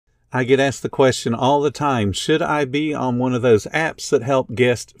I get asked the question all the time, should I be on one of those apps that help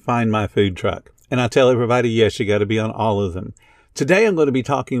guests find my food truck? And I tell everybody, yes, you got to be on all of them. Today, I'm going to be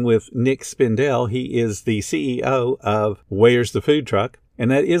talking with Nick Spindel. He is the CEO of Where's the Food Truck?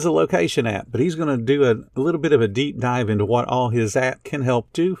 And that is a location app, but he's going to do a little bit of a deep dive into what all his app can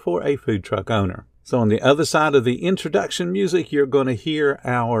help do for a food truck owner. So on the other side of the introduction music, you're going to hear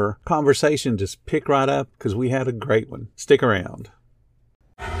our conversation just pick right up because we had a great one. Stick around.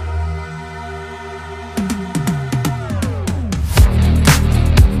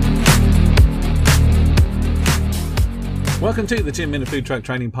 Welcome to the 10-Minute Food Truck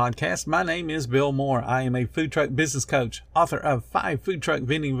Training Podcast. My name is Bill Moore. I am a food truck business coach, author of 5 food truck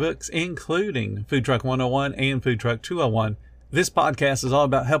vending books, including Food Truck 101 and Food Truck 201. This podcast is all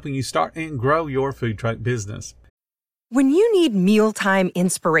about helping you start and grow your food truck business. When you need mealtime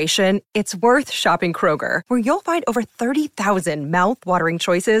inspiration, it's worth shopping Kroger, where you'll find over 30,000 mouth-watering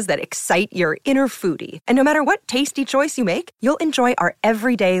choices that excite your inner foodie. And no matter what tasty choice you make, you'll enjoy our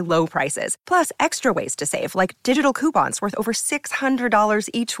everyday low prices, plus extra ways to save, like digital coupons worth over $600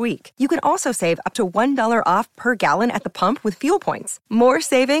 each week. You can also save up to $1 off per gallon at the pump with fuel points. More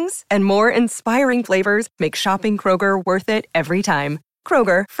savings and more inspiring flavors make shopping Kroger worth it every time.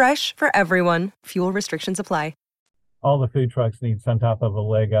 Kroger, fresh for everyone. Fuel restrictions apply. All the food trucks need some type of a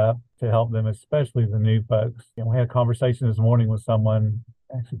leg up to help them, especially the new folks. We had a conversation this morning with someone,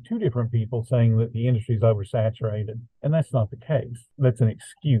 actually 2 different people, saying that the industry is oversaturated. And that's not the case. That's an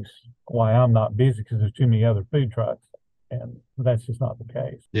excuse why I'm not busy, because there's too many other food trucks. And that's just not the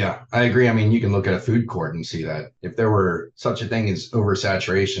case. Yeah, I agree. I mean, you can look at a food court and see that if there were such a thing as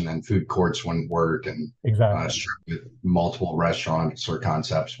oversaturation, then food courts wouldn't work, and exactly with multiple restaurants or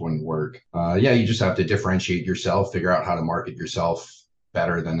concepts wouldn't work. You just have to differentiate yourself, figure out how to market yourself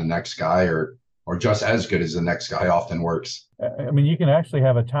better than the next guy, or just as good as the next guy often works. I mean, you can actually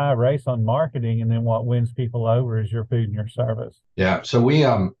have a tie race on marketing, and then what wins people over is your food and your service. Yeah. So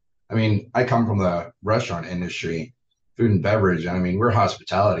I come from the restaurant industry, food and beverage. I mean, we're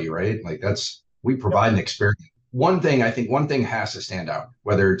hospitality, right? Like we provide an experience. One thing has to stand out,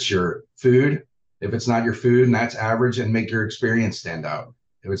 whether it's your food. If it's not your food and that's average, then make your experience stand out.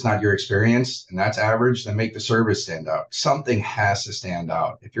 If it's not your experience and that's average, then make the service stand out. Something has to stand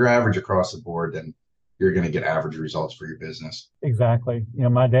out. If you're average across the board, then you're going to get average results for your business. Exactly.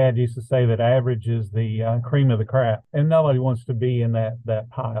 My dad used to say that average is the cream of the crap, and nobody wants to be in that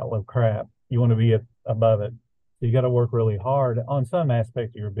pile of crap. You want to be above it. You got to work really hard on some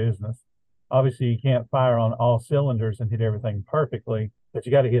aspect of your business. Obviously, you can't fire on all cylinders and hit everything perfectly, but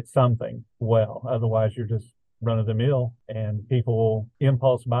you got to hit something well. Otherwise, you're just run of the mill, and people will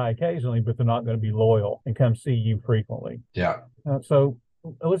impulse buy occasionally, but they're not going to be loyal and come see you frequently. Yeah. So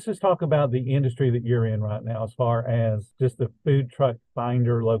let's just talk about the industry that you're in right now, as far as just the food truck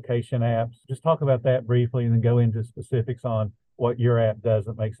finder location apps. Just talk about that briefly, and then go into specifics on what your app does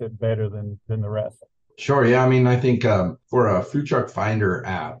that makes it better than the rest. Sure. Yeah. I mean, I think for a food truck finder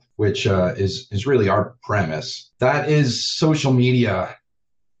app, which is really our premise, that is social media,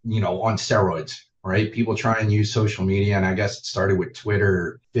 on steroids, right? People try and use social media. And I guess it started with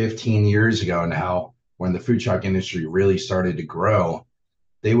Twitter 15 years ago now, when the food truck industry really started to grow.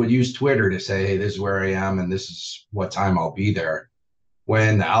 They would use Twitter to say, hey, this is where I am and this is what time I'll be there.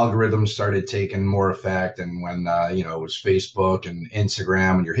 When the algorithms started taking more effect, and when it was Facebook and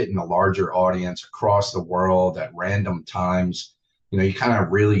Instagram, and you're hitting a larger audience across the world at random times, you kind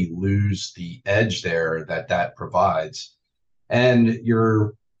of really lose the edge there that provides. And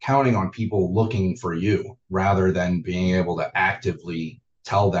you're counting on people looking for you rather than being able to actively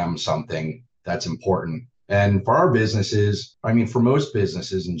tell them something that's important. And for our businesses, for most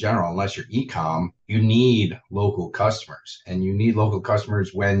businesses in general, unless you're e-com, you need local customers, and you need local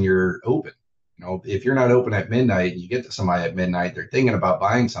customers when you're open. If you're not open at midnight, you get to somebody at midnight, they're thinking about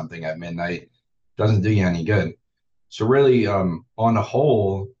buying something at midnight, doesn't do you any good. So really, on the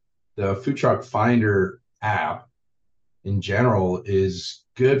whole, the Food Truck Finder app in general is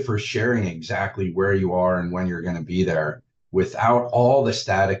good for sharing exactly where you are and when you're going to be there, without all the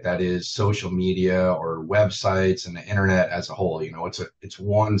static that is social media or websites and the internet as a whole. It's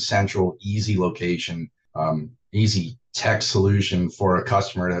one central, easy location, easy tech solution for a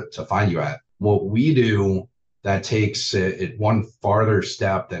customer to find you at. What we do that takes it one farther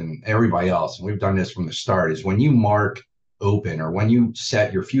step than everybody else, and we've done this from the start, is when you mark open, or when you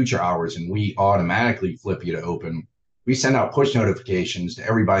set your future hours and we automatically flip you to open, we send out push notifications to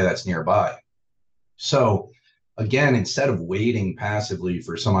everybody that's nearby. So again, instead of waiting passively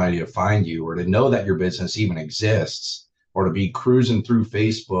for somebody to find you or to know that your business even exists, or to be cruising through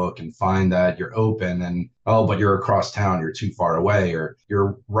Facebook and find that you're open and, oh, but you're across town, you're too far away, or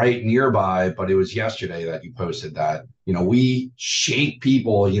you're right nearby, but it was yesterday that you posted that. We shake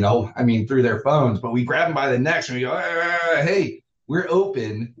people, I mean, through their phones, but we grab them by the necks and we go, hey, we're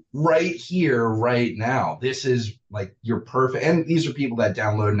open right here, right now. This is like you're perfect. And these are people that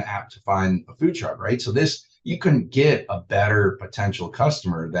download an app to find a food truck, right? So you couldn't get a better potential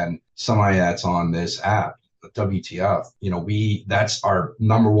customer than somebody that's on this app, WTF. That's our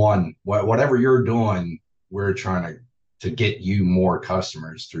number one. Whatever you're doing, we're trying to get you more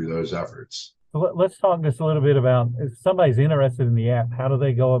customers through those efforts. So let's talk just a little bit about, if somebody's interested in the app, how do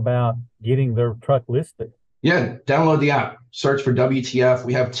they go about getting their truck listed? Yeah, download the app, search for WTF.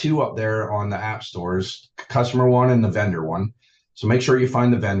 We have 2 up there on the app stores, customer one and the vendor one. So make sure you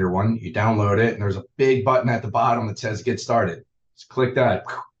find the vendor one, you download it, and there's a big button at the bottom that says get started. Just click that,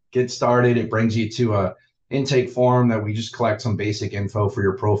 get started. It brings you to a intake form that we just collect some basic info for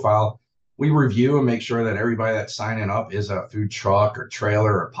your profile. We review and make sure that everybody that's signing up is a food truck or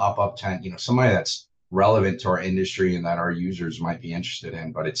trailer or pop-up tent, somebody that's relevant to our industry and that our users might be interested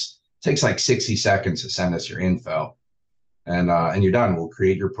in. But it takes like 60 seconds to send us your info, and you're done. We'll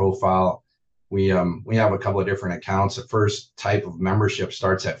create your profile. We have a couple of different accounts. The first type of membership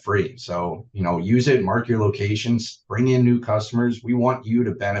starts at free. So, use it, mark your locations, bring in new customers. We want you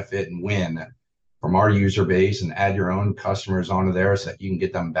to benefit and win from our user base and add your own customers onto there so that you can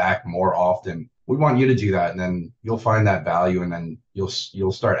get them back more often. We want you to do that, and then you'll find that value, and then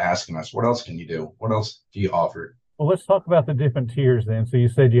you'll start asking us, what else can you do? What else do you offer? Well, let's talk about the different tiers then. So you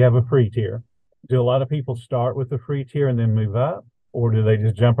said you have a free tier. Do a lot of people start with the free tier and then move up, or do they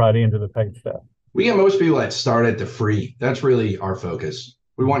just jump right into the paid stuff? We get most people that start at the free. That's really our focus.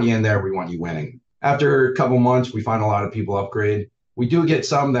 We want you in there. We want you winning. After a couple months, we find a lot of people upgrade. We do get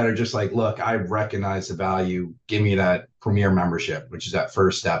some that are just like, look, I recognize the value. Give me that premier membership, which is that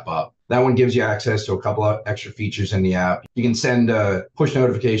first step up. That one gives you access to a couple of extra features in the app. You can send push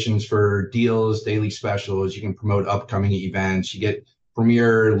notifications for deals, daily specials. You can promote upcoming events. You get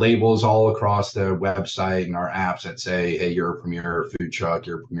premier labels all across the website and our apps that say, hey, you're a premier food truck,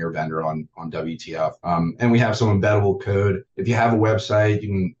 you're a premier vendor on WTF. And we have some embeddable code. If you have a website, you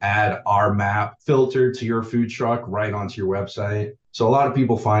can add our map filter to your food truck right onto your website. So a lot of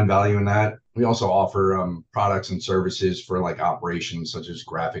people find value in that. We also offer products and services for like operations such as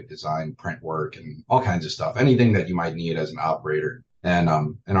graphic design, print work, and all kinds of stuff. Anything that you might need as an operator. And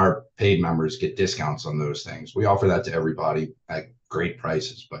our paid members get discounts on those things. We offer that to everybody at great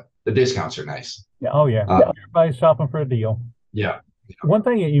prices, but the discounts are nice. Yeah. Oh, yeah. Everybody's shopping for a deal. Yeah. One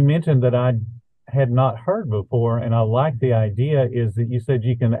thing that you mentioned that I had not heard before, and I like the idea, is that you said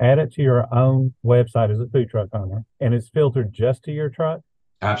you can add it to your own website as a food truck owner, and it's filtered just to your truck?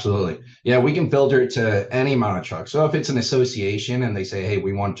 Absolutely. Yeah, we can filter it to any amount of trucks. So if it's an association and they say, hey,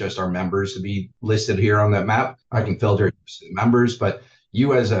 we want just our members to be listed here on that map, I can filter it to members. But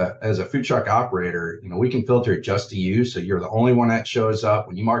you as a food truck operator, we can filter it just to you. So you're the only one that shows up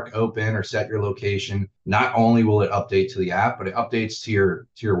when you mark open or set your location. Not only will it update to the app, but it updates to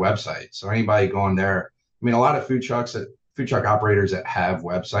your website. So anybody going there, I mean, a lot of food truck operators that have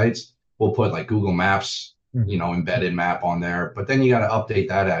websites will put like Google Maps, embedded map on there, but then you got to update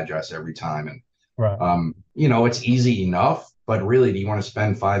that address every time. And, right. It's easy enough, but really, do you want to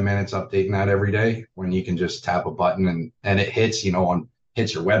spend 5 minutes updating that every day when you can just tap a button and it hits,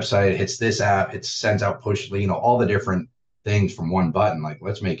 hits your website, it hits this app, it sends out push, all the different things from one button. Like,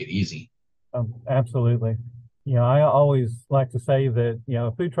 let's make it easy. Absolutely. I always like to say that,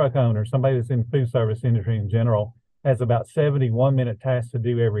 a food truck owner, somebody that's in food service industry in general, has about 71 minute tasks to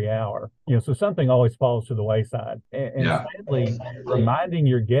do every hour. So something always falls to the wayside. And sadly, reminding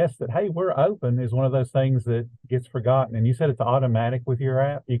your guests that, hey, we're open is one of those things that gets forgotten. And you said it's automatic with your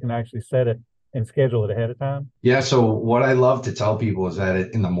app. You can actually set it and schedule it ahead of time. Yeah. So what I love to tell people is that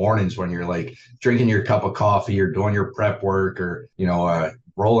in the mornings when you're like drinking your cup of coffee or doing your prep work or,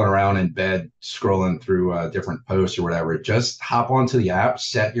 rolling around in bed, scrolling through different posts or whatever, just hop onto the app,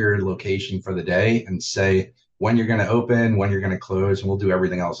 set your location for the day and say when you're going to open, when you're going to close, and we'll do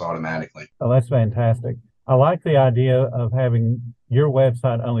everything else automatically. Oh, that's fantastic. I like the idea of having your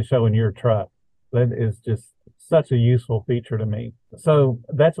website only showing your truck. That is just such a useful feature to me. So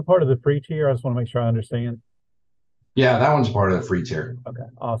that's a part of the free tier. I just want to make sure I understand. Yeah, that one's part of the free tier. Okay,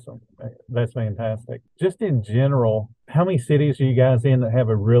 awesome. That's fantastic. Just in general, how many cities are you guys in that have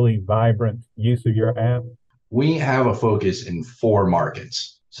a really vibrant use of your app? We have a focus in 4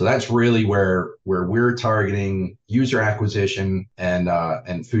 markets. So that's really where we're targeting user acquisition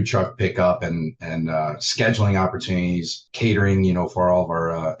and food truck pickup and scheduling opportunities, catering, for all of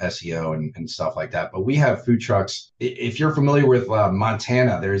our SEO and stuff like that. But we have food trucks. If you're familiar with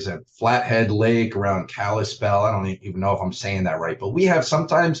Montana, there's a Flathead Lake around Kalispell. I don't even know if I'm saying that right, but we have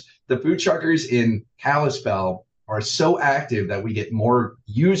sometimes the food truckers in Kalispell are so active that we get more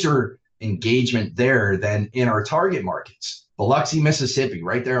user engagement there than in our target markets. Biloxi, Mississippi,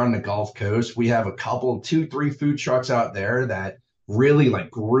 right there on the Gulf Coast. We have a couple, 2, 3 food trucks out there that really like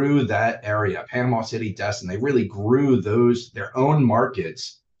grew that area. Panama City, Destin, they really grew their own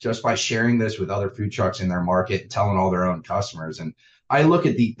markets just by sharing this with other food trucks in their market and telling all their own customers. And I look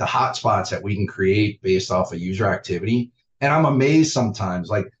at the hot spots that we can create based off of user activity, and I'm amazed sometimes.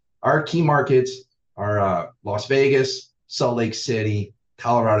 Like our key markets are Las Vegas, Salt Lake City,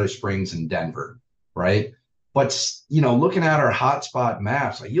 Colorado Springs, and Denver, right? But looking at our hotspot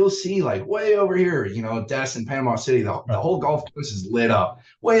maps, like you'll see like way over here, Destin, Panama City, the whole Gulf Coast is lit up.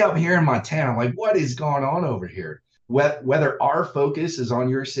 Way up here in Montana, I'm like, what is going on over here? Whether our focus is on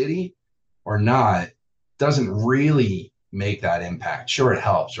your city or not doesn't really make that impact. Sure, it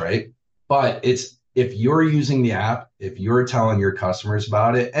helps, right? But if you're using the app, if you're telling your customers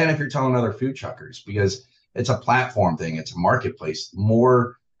about it, and if you're telling other food truckers, because it's a platform thing, it's a marketplace,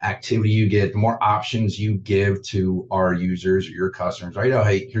 more activity you get, the more options you give to our users or your customers, right? Oh,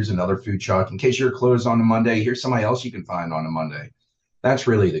 hey, here's another food truck. In case you're closed on a Monday, here's somebody else you can find on a Monday. That's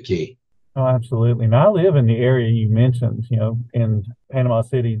really the key. Oh, absolutely. And I live in the area you mentioned, in Panama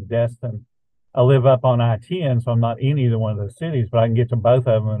City, Destin. I live up on I-10, so I'm not in either one of those cities, but I can get to both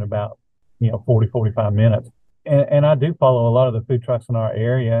of them in about, 40, 45 minutes. And I do follow a lot of the food trucks in our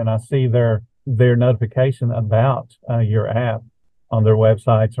area, and I see their notification about your app on their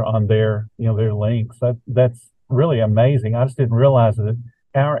websites or on their links. That's really amazing. I just didn't realize that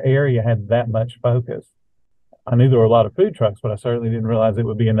our area had that much focus. I knew there were a lot of food trucks, but I certainly didn't realize it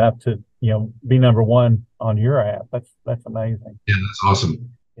would be enough to be number one on your app. That's amazing. Yeah, that's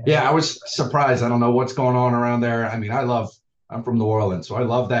awesome. Yeah, I was surprised. I don't know what's going on around there. I mean, I'm from New Orleans, so I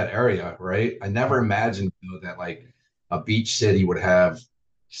love that area, right? I never imagined that like a beach city would have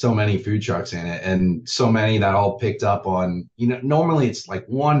so many food trucks in it, and so many that all picked up on, normally it's like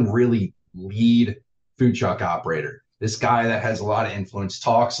one really lead food truck operator. This guy that has a lot of influence,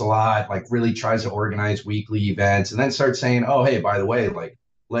 talks a lot, like really tries to organize weekly events, and then starts saying, oh, hey, by the way, like,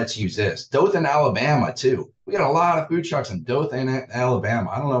 let's use this. Dothan, Alabama, too. We got a lot of food trucks in Dothan, Alabama.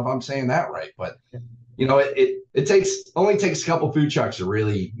 I don't know if I'm saying that right, but it only takes a couple food trucks to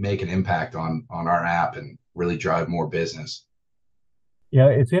really make an impact on our app and really drive more business. Yeah,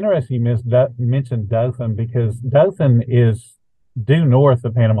 it's interesting you mentioned Dothan, because Dothan is due north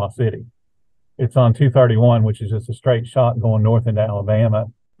of Panama City. It's on 231, which is just a straight shot going north into Alabama.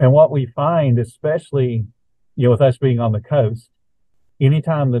 And what we find, especially, with us being on the coast,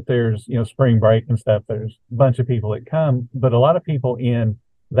 anytime that there's, spring break and stuff, there's a bunch of people that come, but a lot of people in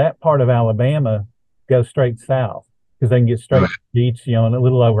that part of Alabama go straight south because they can get straight to the beach, in a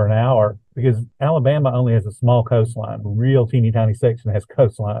little over an hour, because Alabama only has a small coastline, a real teeny tiny section has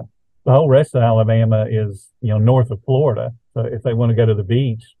coastline. The whole rest of Alabama is, north of Florida. So if they want to go to the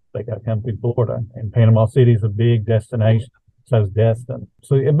beach, they got to come through Florida. And Panama City is a big destination. So is Destin.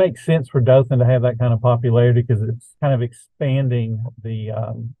 So it makes sense for Dothan to have that kind of popularity, because it's kind of expanding the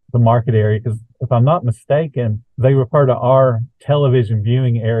market area. Because if I'm not mistaken, they refer to our television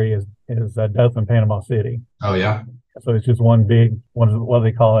viewing area as Dothan, Panama City. Oh, yeah. So it's just one big, what do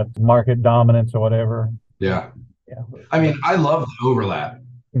they call it, market dominance or whatever. Yeah. I mean, I love the overlap,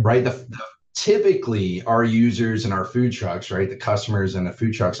 right? Typically, our users and our food trucks, right, the customers and the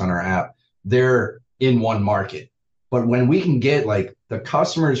food trucks on our app, they're in one market. But when we can get like the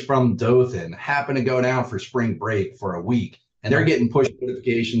customers from Dothan happen to go down for spring break for a week, and they're getting push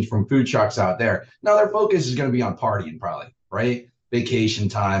notifications from food trucks out there. Now their focus is going to be on partying probably, right? Vacation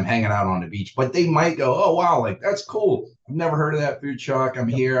time, hanging out on the beach. But they might go, oh, wow, like that's cool. I've never heard of that food truck. I'm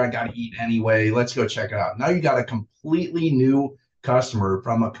here. I got to eat anyway. Let's go check it out. Now you got a completely new customer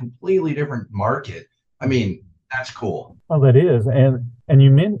from a completely different market. I mean, that's cool. Oh, that is. And you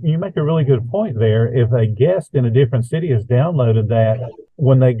make a really good point there. If a guest in a different city has downloaded that,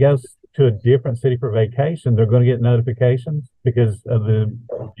 when they go to a different city for vacation, they're going to get notifications because of the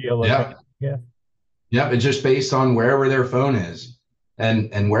geolocation. Yeah. Yep. It's just based on wherever their phone is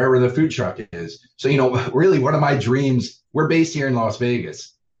and wherever the food truck is. So, really one of my dreams, we're based here in Las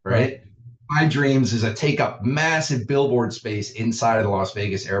Vegas, right? My dreams is to take up massive billboard space inside of the Las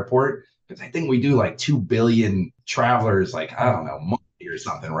Vegas airport, because I think we do like 2 billion travelers, like, I don't know, monthly or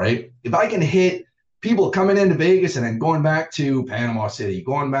something, right? If I can hit people coming into Vegas and then going back to Panama City,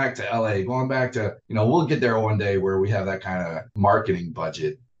 going back to LA, going back to, we'll get there one day where we have that kind of marketing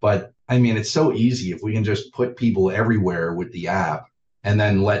budget. But I mean, it's so easy if we can just put people everywhere with the app and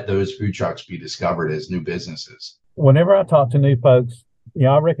then let those food trucks be discovered as new businesses. Whenever I talk to new folks,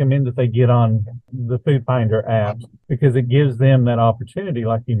 I recommend that they get on the Food Finder app because it gives them that opportunity,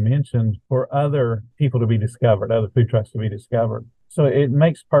 like you mentioned, for other people to be discovered, other food trucks to be discovered. So it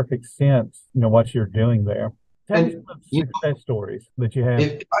makes perfect sense, what you're doing there. Tell me some success stories that you have.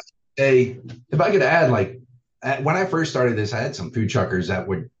 If I could add, like, when I first started this, I had some food truckers that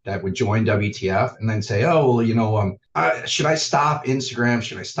would join WTF and then say, oh, well, should I stop Instagram?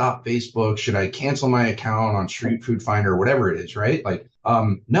 Should I stop Facebook? Should I cancel my account on Street Food Finder, whatever it is, right? Like,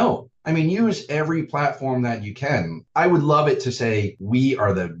 no. I mean, use every platform that you can. I would love it to say we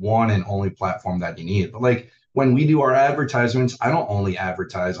are the one and only platform that you need. But like when we do our advertisements, I don't only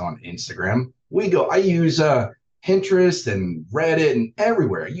advertise on Instagram. I use Pinterest and Reddit and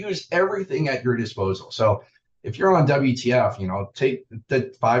everywhere. Use everything at your disposal. So if you're on WTF, take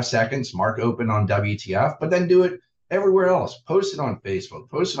the 5 seconds, mark open on WTF, but then do it everywhere else. Post it on Facebook,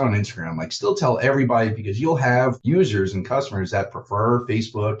 post it on Instagram, like still tell everybody, because you'll have users and customers that prefer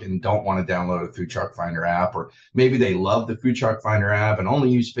Facebook and don't want to download a Food Truck Finder app, or maybe they love the Food Truck Finder app and only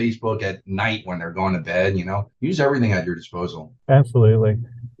use Facebook at night when they're going to bed. Use everything at your disposal. Absolutely.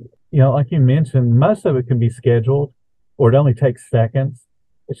 Like you mentioned, most of it can be scheduled or it only takes seconds.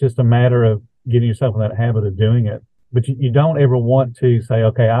 It's just a matter of getting yourself in that habit of doing it. But you don't ever want to say,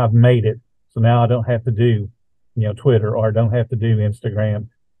 okay, I've made it, so now I don't have to do Twitter, or I don't have to do Instagram.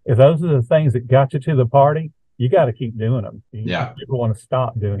 If those are the things that got you to the party, you got to keep doing them. You never want to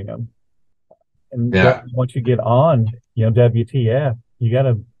stop doing them. And once you get on, WTF, you got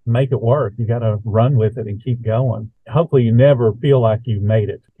to make it work. You got to run with it and keep going. Hopefully you never feel like you made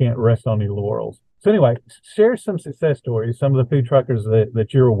it. Can't rest on your laurels. So anyway, share some success stories, some of the food truckers that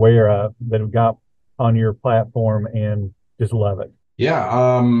you're aware of that have got on your platform and just love it.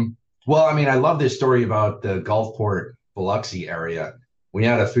 Yeah. Well, I mean, I love this story about the Gulfport, Biloxi area. We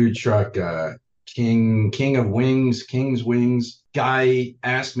had a food truck, King's Wings. Guy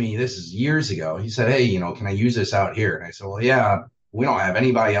asked me, this is years ago. He said, hey, can I use this out here? And I said, well, yeah, we don't have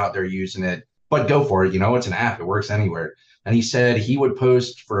anybody out there using it, but go for it. It's an app. It works anywhere. And he said he would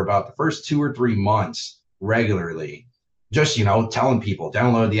post for about the first 2 or 3 months regularly, just, telling people,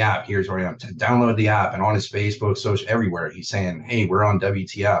 download the app. Here's where I am. Download the app. And on his Facebook, social, everywhere, he's saying, hey, we're on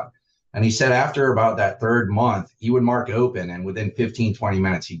WTF. And he said after about that 3rd month, he would mark open, and within 15, 20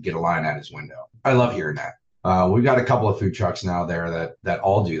 minutes, he'd get a line at his window. I love hearing that. We've got a couple of food trucks now there that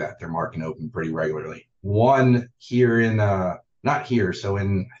all do that. They're marking open pretty regularly. One here in, not here, so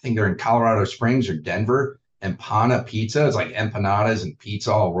I think they're in Colorado Springs or Denver. Empana Pizza. It's like empanadas and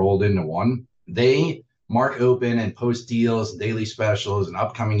pizza all rolled into one. They mark open and post deals, daily specials, and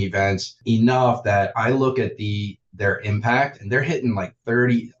upcoming events enough that I look at their impact, and they're hitting like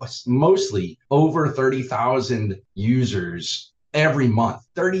 30, mostly over 30,000 users every month.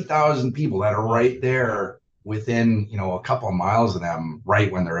 30,000 people that are right there within, a couple of miles of them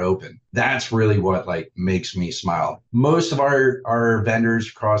right when they're open. That's really what makes me smile. Most of our vendors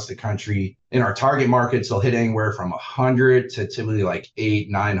across the country in our target markets, they'll hit anywhere from 100 to typically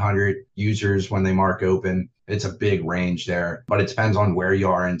 800-900 users when they mark open. It's a big range there, but it depends on where you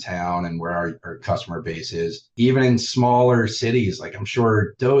are in town and where our customer base is. Even in smaller cities, like I'm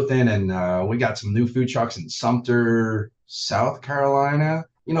sure Dothan, and we got some new food trucks in Sumter, South Carolina,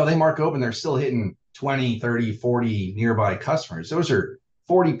 they mark open, they're still hitting 20, 30, 40 nearby customers. Those are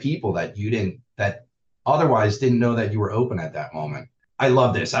 40 people that otherwise didn't know that you were open at that moment. I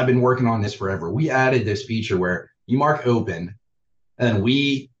love this. I've been working on this forever. We added this feature where you mark open and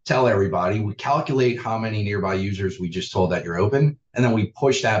we tell everybody, we calculate how many nearby users we just told that you're open, and then we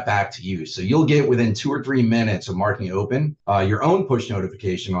push that back to you. So you'll get within 2 or 3 minutes of marking open, your own push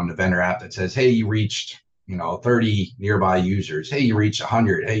notification on the vendor app that says, hey, you reached 30 nearby users. Hey, you reached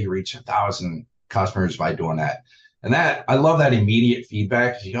 100. Hey, you reached 1,000 customers by doing that. And that, I love that immediate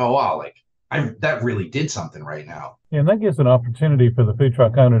feedback. You go, wow, that really did something right now. And that gives an opportunity for the food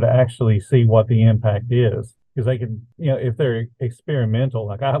truck owner to actually see what the impact is. Because they can, if they're experimental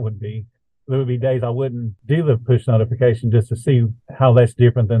like I would be, there would be days I wouldn't do the push notification just to see how that's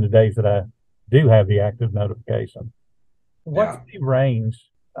different than the days that I do have the active notification. What's the range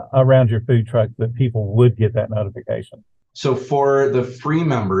around your food truck that people would get that notification? So for the free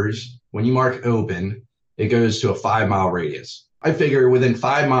members, when you mark open, it goes to a 5-mile radius. I figure within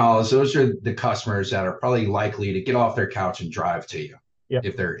 5 miles, those are the customers that are probably likely to get off their couch and drive to you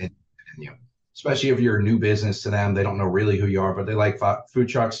if they're in you. especially if you're a new business to them. They don't know really who you are, but they like food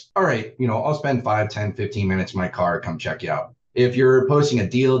trucks. All right, I'll spend 5, 10, 15 minutes in my car, come check you out. If you're posting a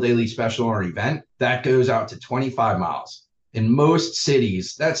deal, daily special, or event, that goes out to 25 miles. In most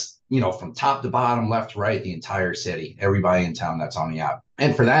cities, that's, from top to bottom, left to right, the entire city, everybody in town that's on the app.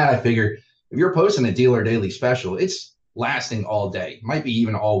 And for that, I figure if you're posting a deal or daily special, it's lasting all day, might be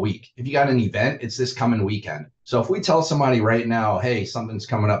even all week. If you got an event, it's this coming weekend. So if we tell somebody right now, hey, something's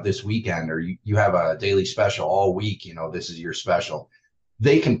coming up this weekend, or you have a daily special all week, this is your special,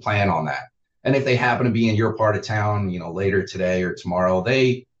 they can plan on that. And if they happen to be in your part of town, later today or tomorrow,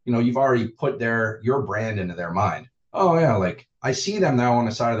 you've already put your brand into their mind. Oh yeah, like I see them now on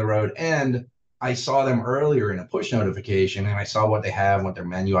the side of the road, and I saw them earlier in a push notification, and I saw what they have, what their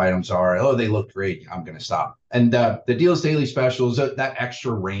menu items are. Oh, they look great. I'm going to stop. And the deals daily specials, that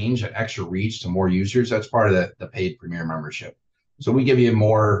extra range, that extra reach to more users, that's part of the paid Premier membership. So we give you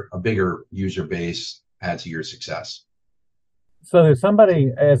a bigger user base, add to your success. So if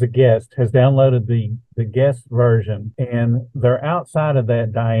somebody as a guest has downloaded the guest version and they're outside of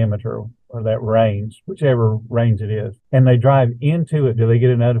that diameter or that range, whichever range it is, and they drive into it, do they get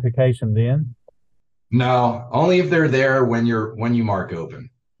a notification then? No, only if they're there when you mark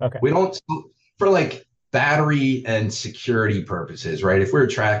open. Okay. We don't, for like battery and security purposes, right? If we're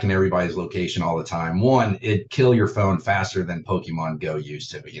tracking everybody's location all the time, one, it'd kill your phone faster than Pokemon Go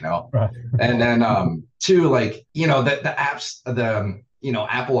used to, Right. And then two, like, the apps,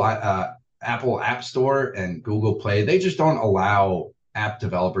 Apple App Store and Google Play, they just don't allow app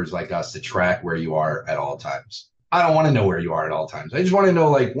developers like us to track where you are at all times. I don't want to know where you are at all times. I just want to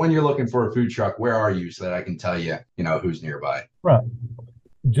know, like, when you're looking for a food truck, where are you, so that I can tell you, who's nearby. Right.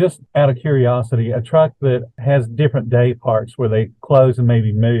 Just out of curiosity, a truck that has different day parts where they close and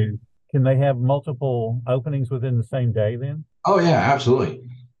maybe move, can they have multiple openings within the same day then? Oh yeah, absolutely.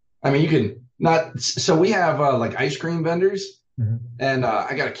 I mean, you can not. So we have like ice cream vendors, and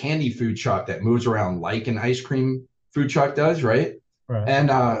I got a candy food truck that moves around like an ice cream food truck does, right? Right.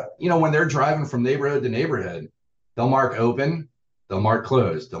 And when they're driving from neighborhood to neighborhood, they'll mark open, they'll mark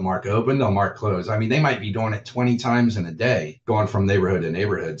close, they'll mark open, they'll mark close. I mean, they might be doing it 20 times in a day, going from neighborhood to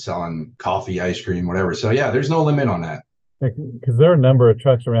neighborhood, selling coffee, ice cream, whatever. So yeah, there's no limit on that. Because there are a number of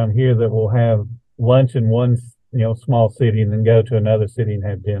trucks around here that will have lunch in one, small city and then go to another city and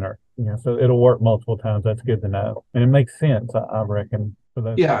have dinner. So it'll work multiple times. That's good to know. And it makes sense, I reckon, for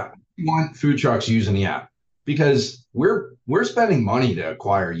those. Yeah, we want food trucks using the app because we're spending money to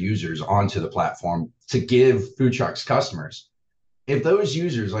acquire users onto the platform to give food trucks customers. If those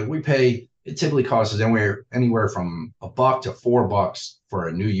users, like, we pay, it typically costs us anywhere from $1 to $4 for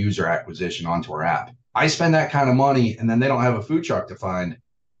a new user acquisition onto our app. I spend that kind of money, and then they don't have a food truck to find,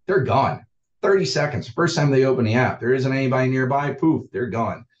 they're gone. 30 seconds. First time they open the app, there isn't anybody nearby, poof, they're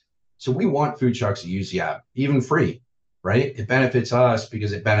gone. So we want food trucks to use the app, even free, right? It benefits us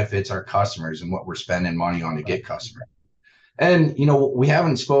because it benefits our customers and what we're spending money on to get customers. And, we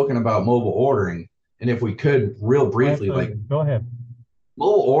haven't spoken about mobile ordering. And if we could, real briefly, Go ahead.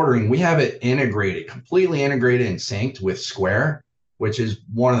 Mobile ordering, we have it completely integrated and synced with Square, which is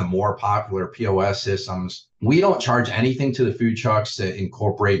one of the more popular POS systems. We don't charge anything to the food trucks to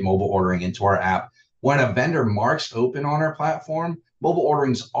incorporate mobile ordering into our app. When a vendor marks open on our platform, mobile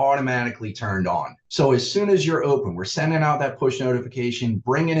ordering's automatically turned on. So as soon as you're open, we're sending out that push notification,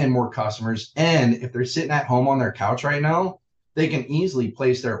 bringing in more customers. And if they're sitting at home on their couch right now, they can easily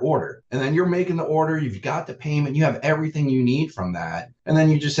place their order. And then you're making the order, you've got the payment, you have everything you need from that. And then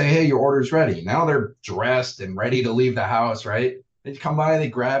you just say, hey, your order's ready. Now they're dressed and ready to leave the house, right? They come by, they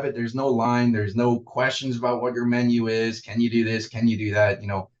grab it. There's no line. There's no questions about what your menu is. Can you do this? Can you do that?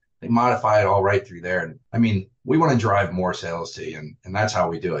 They modify it all right through there. And I mean, we want to drive more sales to you. And that's how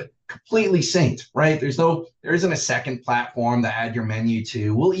we do it. Completely synced, right? There isn't a second platform to add your menu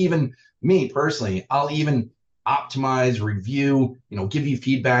to. Me personally, I'll even optimize, review, give you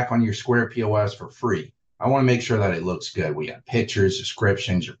feedback on your Square POS for free. I want to make sure that it looks good. We got pictures,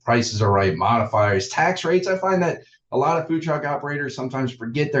 descriptions, your prices are right, modifiers, tax rates. I find that a lot of food truck operators sometimes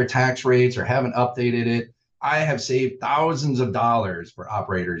forget their tax rates or haven't updated it. I have saved thousands of dollars for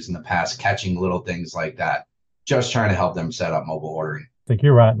operators in the past, catching little things like that, just trying to help them set up mobile ordering. I think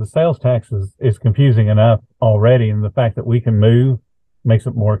you're right. The sales tax is confusing enough already, and the fact that we can move makes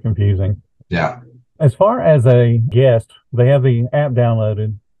it more confusing. Yeah. As far as a guest, they have the app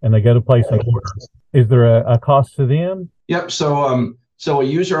downloaded and they go to place an order. Is there a cost to them? Yep. So a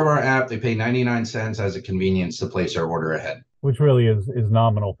user of our app, they pay 99 cents as a convenience to place their order ahead. Which really is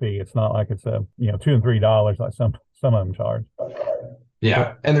nominal fee. It's not like it's $2 and $3 like some of them charge.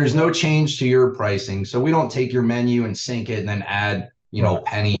 Yeah. And there's no change to your pricing. So we don't take your menu and sync it and then add,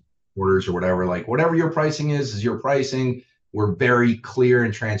 penny orders or whatever. Like whatever your pricing is your pricing. We're very clear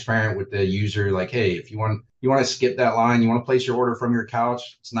and transparent with the user. Like, hey, if you want to skip that line, you want to place your order from your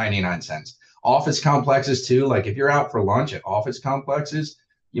couch, it's 99 cents. Office complexes too. Like if you're out for lunch at office complexes,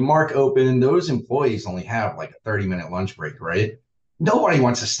 you mark open, those employees only have like a 30-minute lunch break, right? Nobody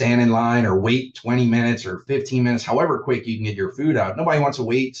wants to stand in line or wait 20 minutes or 15 minutes, however quick you can get your food out. Nobody wants to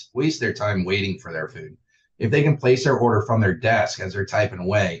waste their time waiting for their food. If they can place their order from their desk as they're typing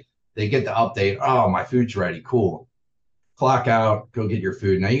away, they get the update, oh, my food's ready, cool. Clock out, go get your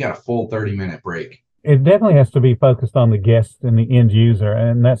food. Now you got a full 30-minute break. It definitely has to be focused on the guest and the end user,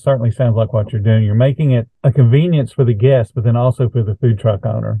 and that certainly sounds like what you're doing. You're making it a convenience for the guest, but then also for the food truck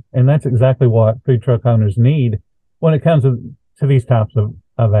owner. And that's exactly what food truck owners need when it comes to these types of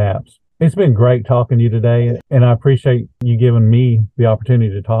apps. It's been great talking to you today, and I appreciate you giving me the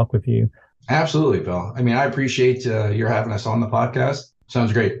opportunity to talk with you. Absolutely, Bill. I mean, I appreciate your having us on the podcast.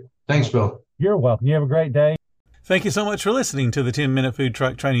 Sounds great. Thanks, Bill. You're welcome. You have a great day. Thank you so much for listening to the 10-Minute Food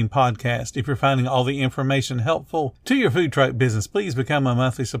Truck Training Podcast. If you're finding all the information helpful to your food truck business, please become a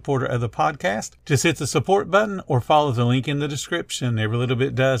monthly supporter of the podcast. Just hit the support button or follow the link in the description. Every little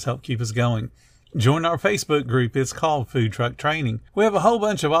bit does help keep us going. Join our Facebook group. It's called Food Truck Training. We have a whole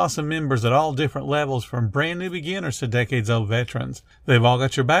bunch of awesome members at all different levels, from brand new beginners to decades-old veterans. They've all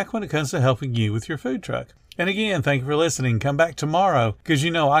got your back when it comes to helping you with your food truck. And again, thank you for listening. Come back tomorrow, because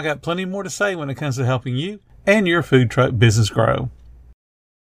I got plenty more to say when it comes to helping you and your food truck business grow.